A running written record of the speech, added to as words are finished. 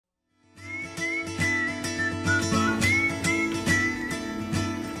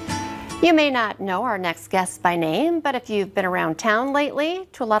You may not know our next guest by name, but if you've been around town lately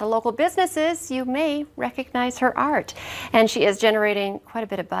to a lot of local businesses, you may recognize her art. And she is generating quite a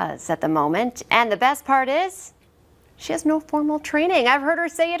bit of buzz at the moment. And the best part is, she has no formal training. I've heard her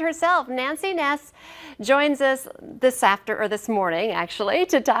say it herself. Nancy Ness joins us this morning, actually,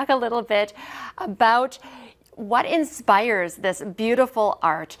 to talk a little bit about what inspires this beautiful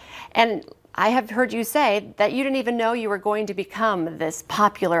art. And I have heard you say that you didn't even know you were going to become this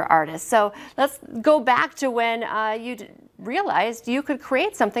popular artist. So let's go back to when you realized you could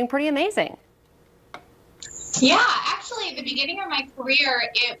create something pretty amazing. Yeah, actually, at the beginning of my career,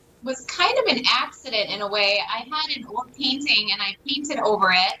 it was kind of an accident in a way. I had an old painting and I painted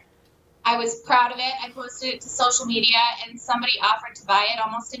over it. I was proud of it. I posted it to social media and somebody offered to buy it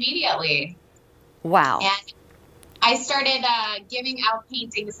almost immediately. Wow. And I started giving out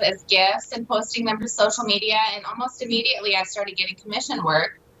paintings as gifts and posting them to social media, and almost immediately I started getting commission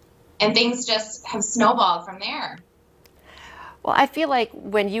work, and things just have snowballed from there. Well, I feel like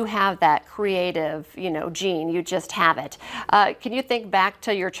when you have that creative, gene, you just have it. Can you think back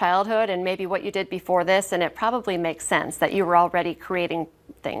to your childhood and maybe what you did before this? And it probably makes sense that you were already creating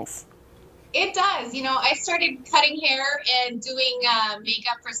things. It does. I started cutting hair and doing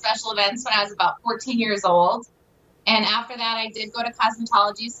makeup for special events when I was about 14 years old. And after that, I did go to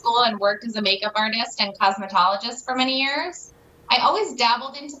cosmetology school and worked as a makeup artist and cosmetologist for many years. I always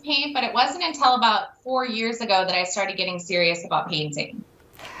dabbled into paint, but it wasn't until about 4 years ago that I started getting serious about painting.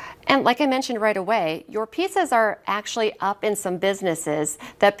 And like I mentioned right away, your pieces are actually up in some businesses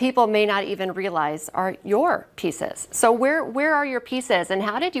that people may not even realize are your pieces. So where are your pieces, and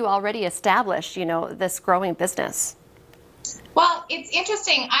how did you already establish, this growing business? Well, it's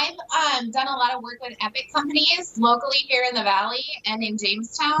interesting. I've done a lot of work with epic companies locally here in the Valley and in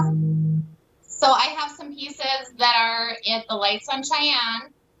Jamestown. So I have some pieces that are at the Lights on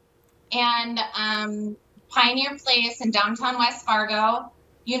Cheyenne and Pioneer Place in downtown West Fargo,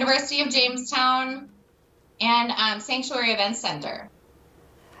 University of Jamestown, and Sanctuary Event Center.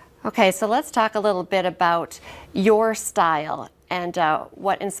 Okay, so let's talk a little bit about your style and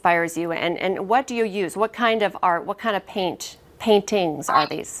what inspires you, and what do you use? What kind of art, what kind of paintings are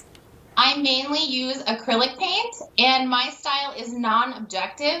these? I mainly use acrylic paint, and my style is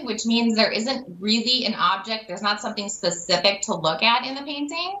non-objective, which means there isn't really an object. There's not something specific to look at in the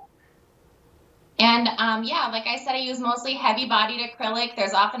painting. And yeah, like I said, I use mostly heavy-bodied acrylic.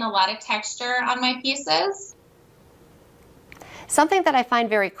 There's often a lot of texture on my pieces. Something that I find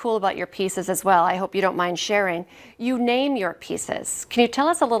very cool about your pieces as well, I hope you don't mind sharing, you name your pieces. Can you tell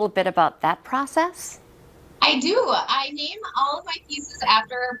us a little bit about that process? I do. I name all of my pieces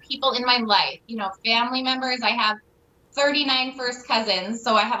after people in my life, family members. I have 39 first cousins,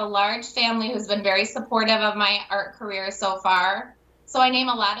 so I have a large family who's been very supportive of my art career so far. So I name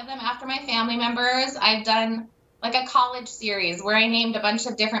a lot of them after my family members. I've done like a college series where I named a bunch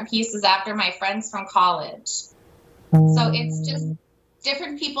of different pieces after my friends from college. So it's just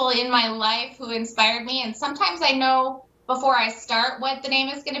different people in my life who inspired me. And sometimes I know before I start what the name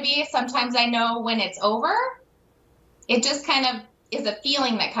is going to be. Sometimes I know when it's over. It just kind of is a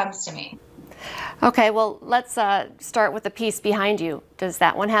feeling that comes to me. Okay, well, let's start with the piece behind you. Does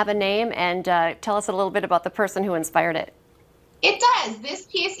that one have a name? And tell us a little bit about the person who inspired it. It does. This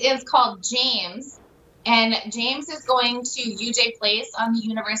piece is called James. And James is going to UJ Place on the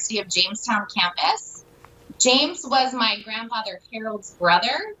University of Jamestown campus. James was my grandfather Harold's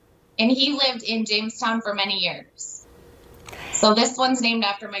brother, and he lived in Jamestown for many years. So this one's named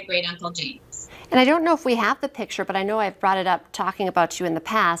after my great uncle James. And I don't know if we have the picture, but I know I've brought it up talking about you in the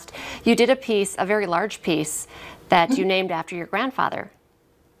past. You did a piece, a very large piece, that you named after your grandfather.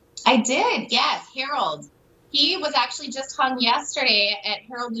 I did, yes, Harold. He was actually just hung yesterday at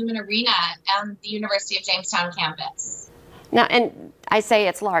Harold Newman Arena on the University of Jamestown campus. Now, and I say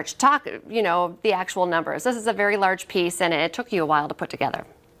it's large. Talk, the actual numbers. This is a very large piece, and it took you a while to put together.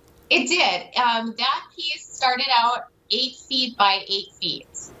 It did. That piece started out 8 feet by 8 feet.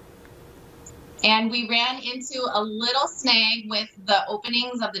 And we ran into a little snag with the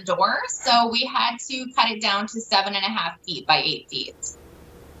openings of the doors, so we had to cut it down to 7.5 feet by 8 feet.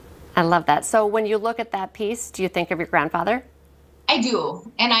 I love that. So when you look at that piece, do you think of your grandfather? I do.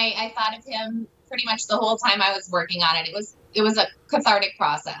 And I thought of him pretty much the whole time I was working on it. It was a cathartic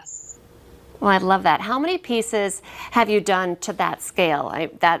process. Well, I love that. How many pieces have you done to that scale?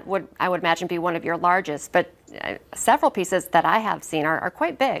 I would imagine be one of your largest, but several pieces that I have seen are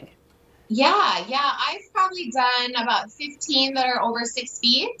quite big. Yeah. I've probably done about 15 that are over 6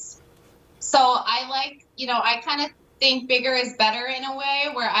 feet. So I like, I kind of think bigger is better in a way,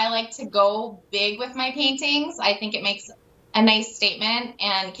 where I like to go big with my paintings. I think it makes a nice statement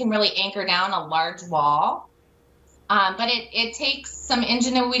and can really anchor down a large wall. But it takes some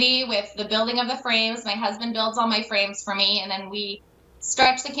ingenuity with the building of the frames. My husband builds all my frames for me, and then we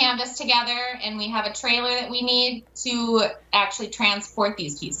stretch the canvas together, and we have a trailer that we need to actually transport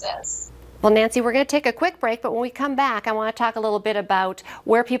these pieces. Well, Nancy, we're going to take a quick break, but when we come back, I want to talk a little bit about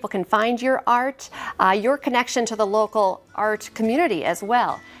where people can find your art, your connection to the local art community as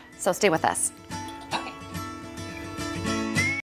well. So stay with us.